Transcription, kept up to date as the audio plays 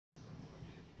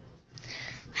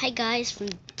Hi guys, from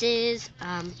this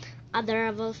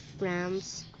adorable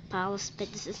friends, Palace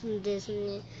Pet. This is from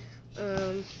Disney.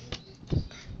 Um,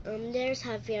 there's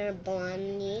Javier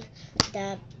Bonnie,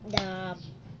 the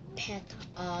pet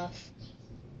of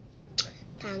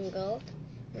Tangled.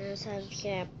 There's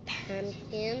Javier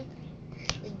Pumpkin,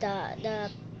 the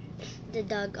the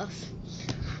dog of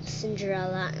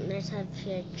Cinderella, and there's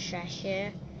Javier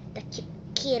Treasure, the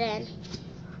kitten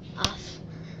of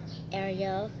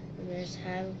Ariel. And there's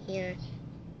Javier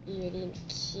really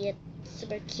cute,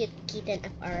 super cute kitten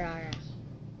of Aurora.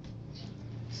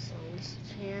 So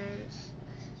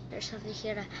there's something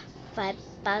here, the 5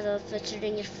 puzzles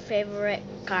featuring your favorite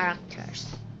characters.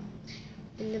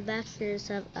 In the back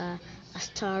there's a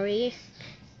story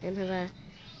and have a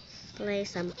play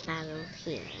some puzzle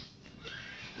here.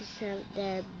 We have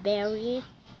the berry,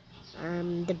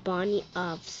 the bunny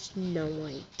of Snow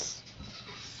White.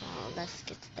 So let's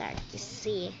get started to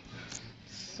see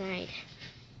inside.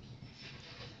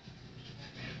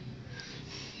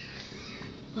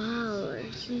 Wow,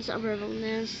 since our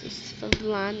romance is for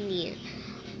Blondie.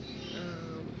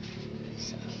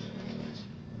 So,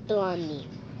 Blondie.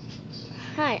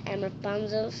 Hi, I'm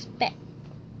Rapunzel's pet.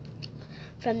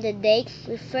 From the day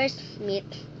we first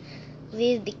meet,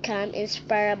 we've become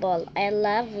inseparable. I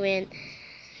love when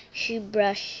she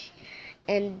brushes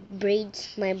and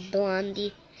braids my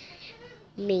Blondie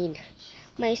mane.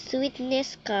 My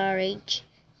sweetness, courage,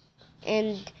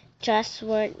 and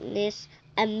trustworthiness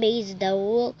amaze the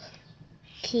whole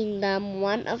kingdom.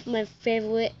 One of my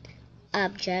favorite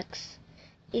objects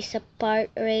is a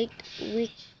portrait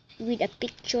with a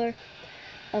picture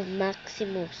of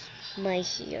Maximus, my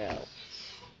hero.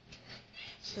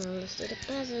 So let's do the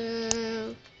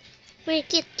puzzle. Wait,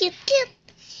 get.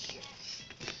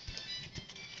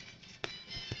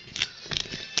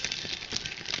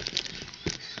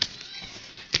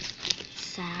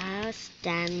 So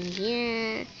stand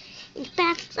here. In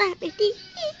fact,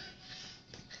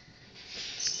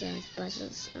 so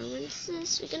puzzles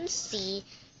answers. We're gonna see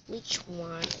which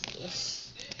one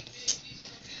is.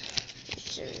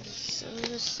 So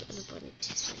let's put it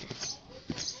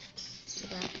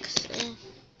back.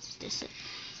 This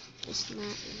is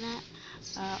not that.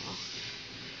 Oh,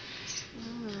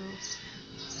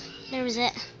 there is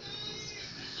it.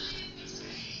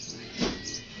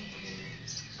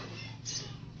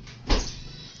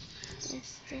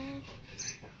 This there.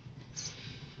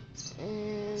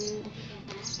 And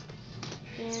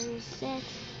there's it.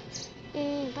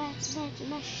 Back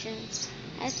motion.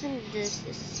 I think this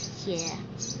is here.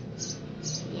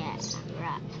 Yeah,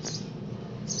 right.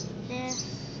 There's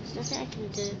nothing I can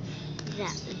do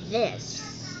that this.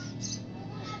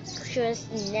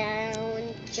 Just now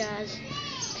and just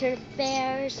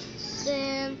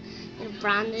comparison and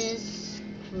brandis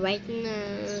right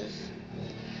now.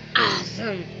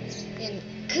 Awesome and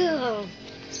cool.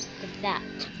 That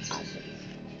awesome.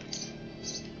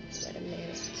 Wait a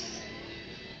minute.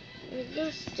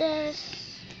 Reduce this.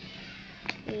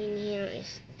 In here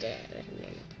is there. Wait a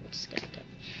minute. I'm just gonna get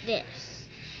this.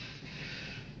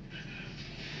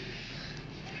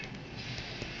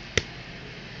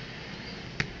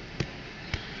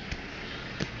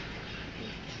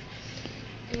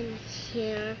 In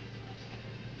here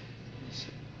is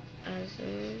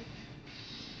awesome.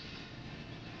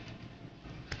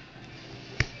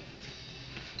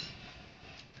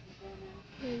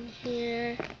 In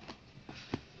here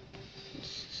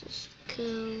this is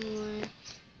cool.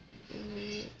 And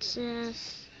it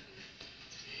says,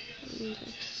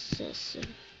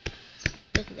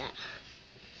 look at that.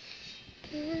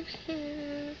 And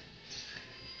here,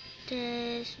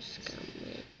 this is come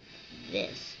with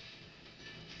this.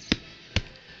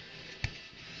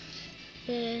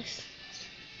 This.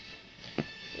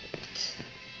 It's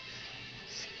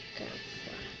come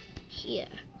from here.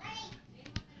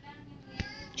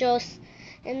 Just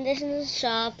and this is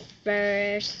shop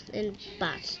first and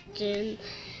Boston.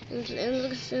 And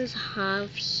looks as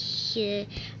have here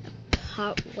a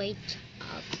part weight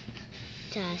of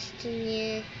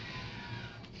Destiny.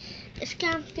 It's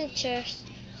kind of pictures.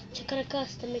 Check out a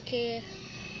custom here.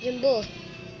 Jumbo.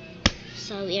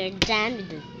 So we are done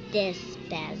with this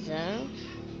puzzle.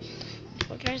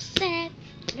 What I said.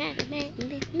 We're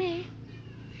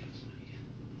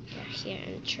here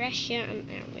in treasure and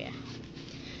area.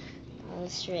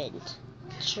 Let's read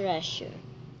treasure.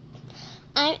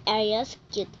 I'm Ariel's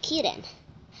cute kitten.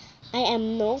 I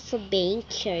am known for being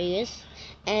curious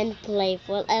and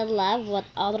playful. I love what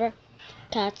other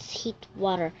cats hit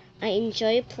water. I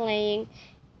enjoy playing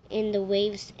in the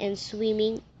waves and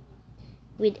swimming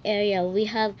with Ariel. We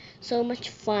have so much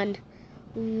fun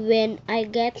when I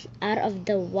get out of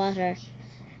the water.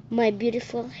 My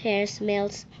beautiful hair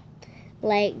smells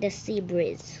like the sea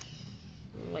breeze.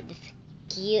 What the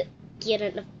cute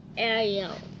kitten of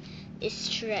Ariel is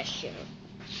treasure.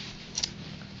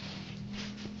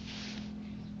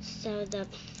 So the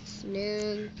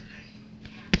smell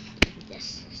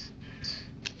this.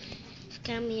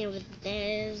 Come here with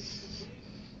this.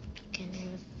 Come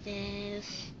here with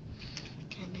this.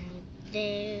 Come here with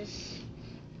this.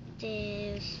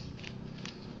 This.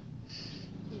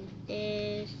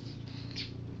 This.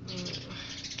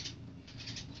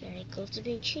 Very cool to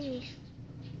be chimney.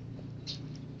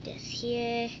 This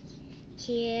here,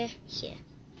 here, here.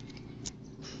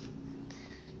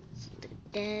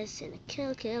 This and a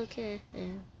kill.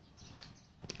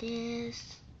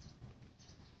 This.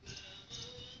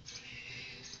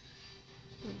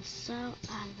 And so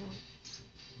I will.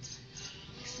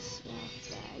 This is very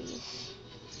nice.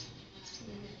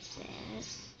 And this.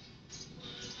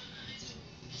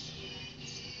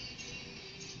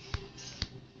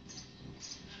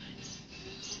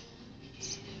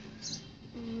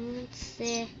 Let's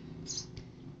see.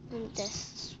 And this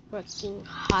is working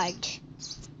hard.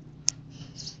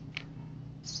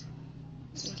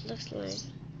 It looks like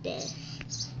this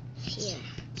here.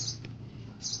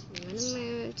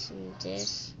 And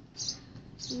this.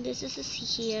 And this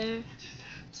is here.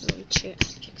 Launcher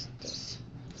objects this.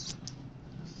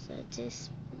 So this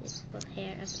beautiful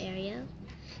hair of Ariel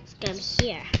come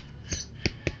here.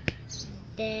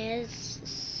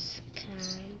 This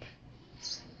come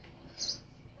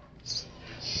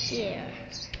here.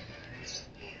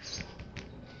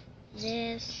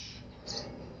 This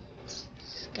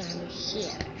come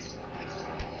here.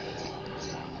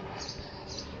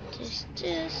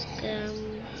 This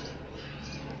come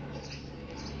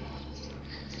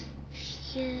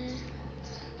here.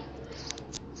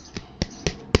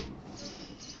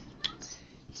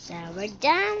 So we're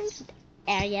done with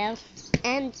Ariel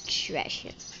and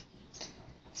treasure.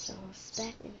 So it's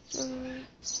back in front.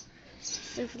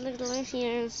 So if you look right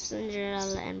here,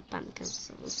 Cinderella and Pumpkin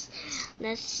Souls.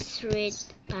 Let's read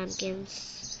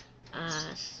Pumpkin's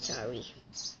story.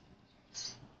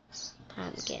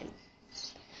 Pumpkin.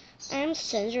 I'm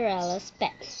Cinderella's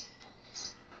pet.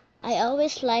 I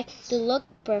always like to look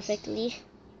perfectly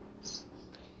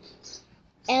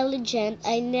elegant.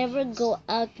 I never go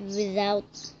out without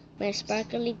my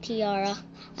sparkly tiara.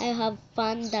 I have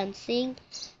fun dancing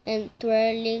and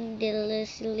twirling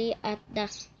deliciously at the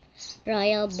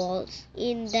royal balls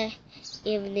in the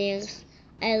evenings.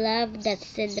 I love that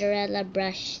Cinderella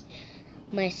brush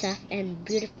my soft and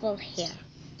beautiful hair.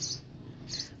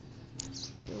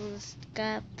 Those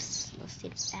cups, let's see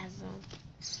the puzzle.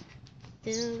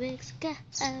 2 weeks ago.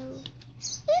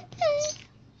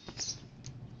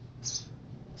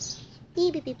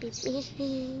 Beep, beep, beep, beep, beep,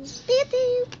 beep,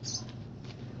 beep.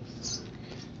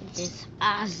 This is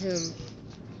awesome.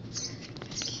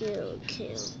 Cool,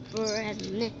 brand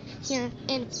here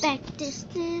in back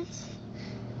distance.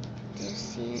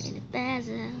 This here in the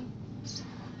basil.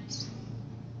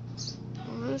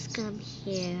 Let's come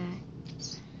here.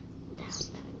 Now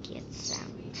get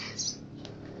some.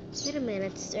 Wait a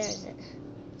minute, there's it.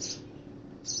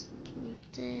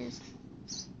 This.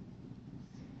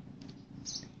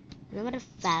 Another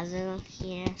puzzle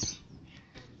here.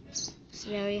 It's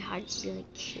very hard to really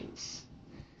choose.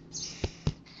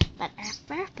 But I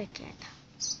perfect it.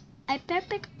 I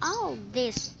perfect all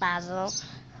this puzzle.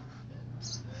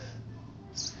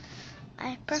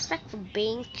 I perfect for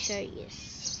being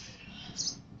curious.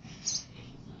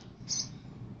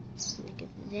 Look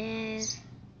at this.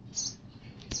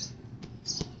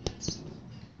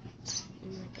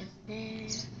 Look at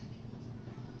this.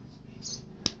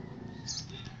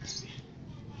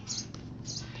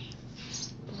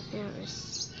 There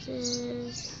is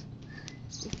this.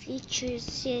 The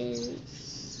features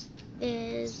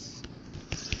is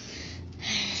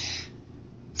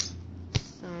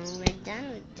so we're done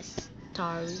with this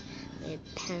story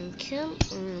with Pumpkin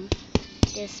and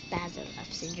this puzzle of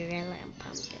Cinderella and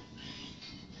Pumpkin.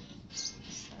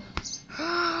 So,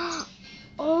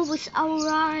 oh, it's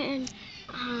Aurora and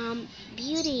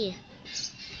Beauty.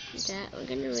 We're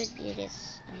gonna read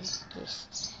Beauty's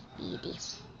Beauty.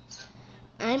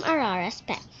 I'm Aurora's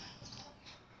pet.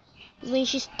 When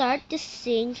she starts to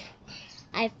sing,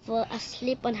 I fall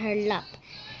asleep on her lap,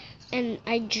 and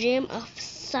I dream of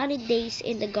sunny days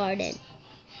in the garden.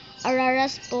 Aurora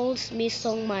spoils me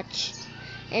so much,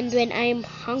 and when I'm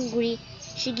hungry,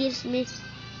 she gives me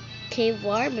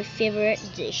caviar, my favorite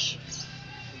dish.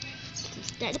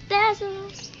 Start the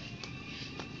puzzle.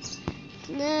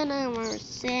 Then I was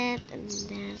set, and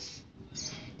this.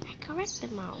 I correct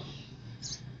them all.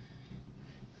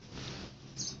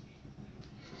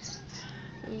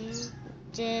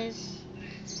 this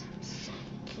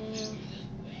circle.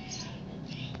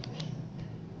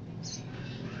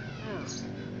 Oh,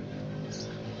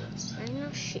 I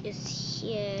know she is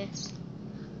here.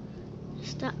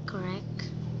 Is that correct?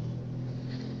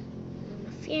 In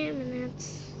a few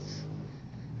minutes,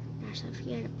 there's a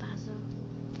few puzzle.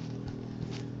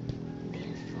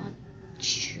 Beautiful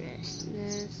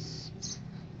dressness.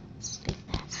 Like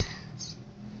that.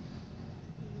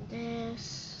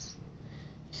 This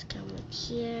come with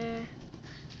here.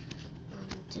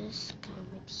 And this come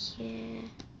with here.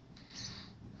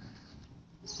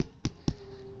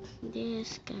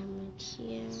 This come with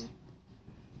here.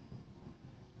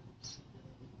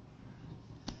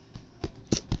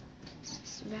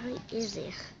 It's very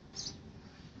easy.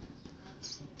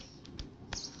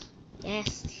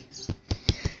 Yes.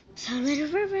 So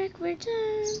little work, we're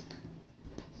done.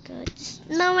 Go to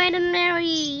Snow White and Mary,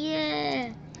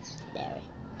 yeah. Mary.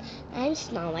 I'm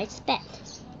Snow White's pet.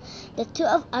 The two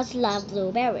of us love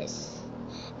blueberries.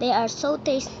 They are so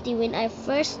tasty. When I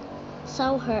first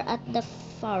saw her at the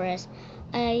forest,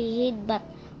 I hid, but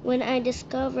when I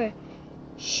discovered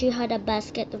she had a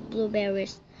basket of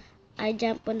blueberries, I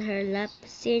jumped on her lap.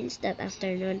 Since that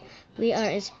afternoon, we are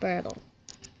inseparable.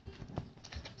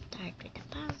 Start with the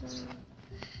puzzle.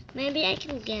 Maybe I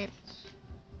can get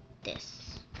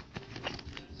this.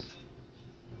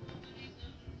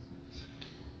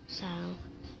 So,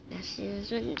 this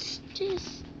is when it's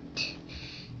just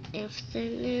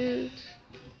afternoon.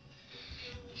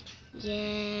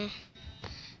 Yeah,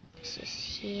 this is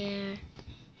here.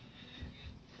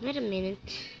 Wait a minute.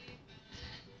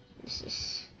 This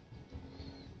is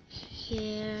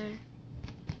here.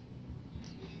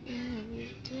 And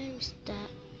where is the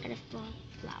beautiful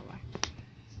flower?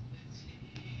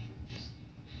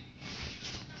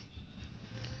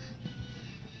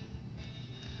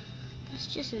 It's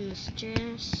just in the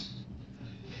stairs.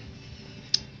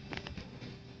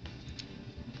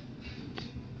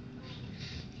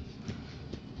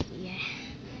 Yeah.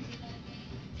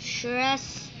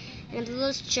 Stress and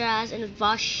little stress and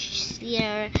wash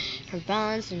here, her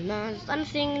buns and buns,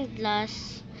 something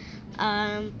glass.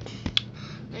 I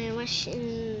was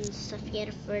in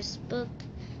Sophia first book.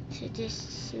 So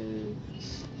this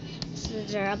is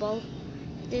adorable.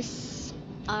 This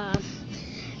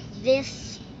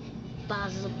this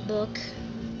puzzle book,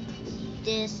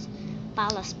 this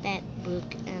Palace Pet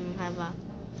book, and have a.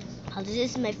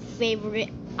 This is my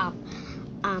favorite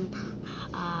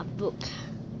book.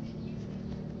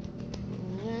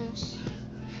 Yes,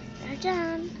 they're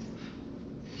done.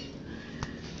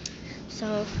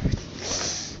 So,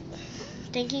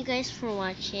 thank you guys for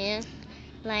watching.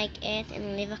 Like it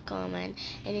and leave a comment.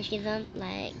 And if you don't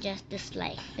like, just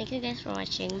dislike. Thank you guys for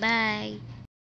watching. Bye.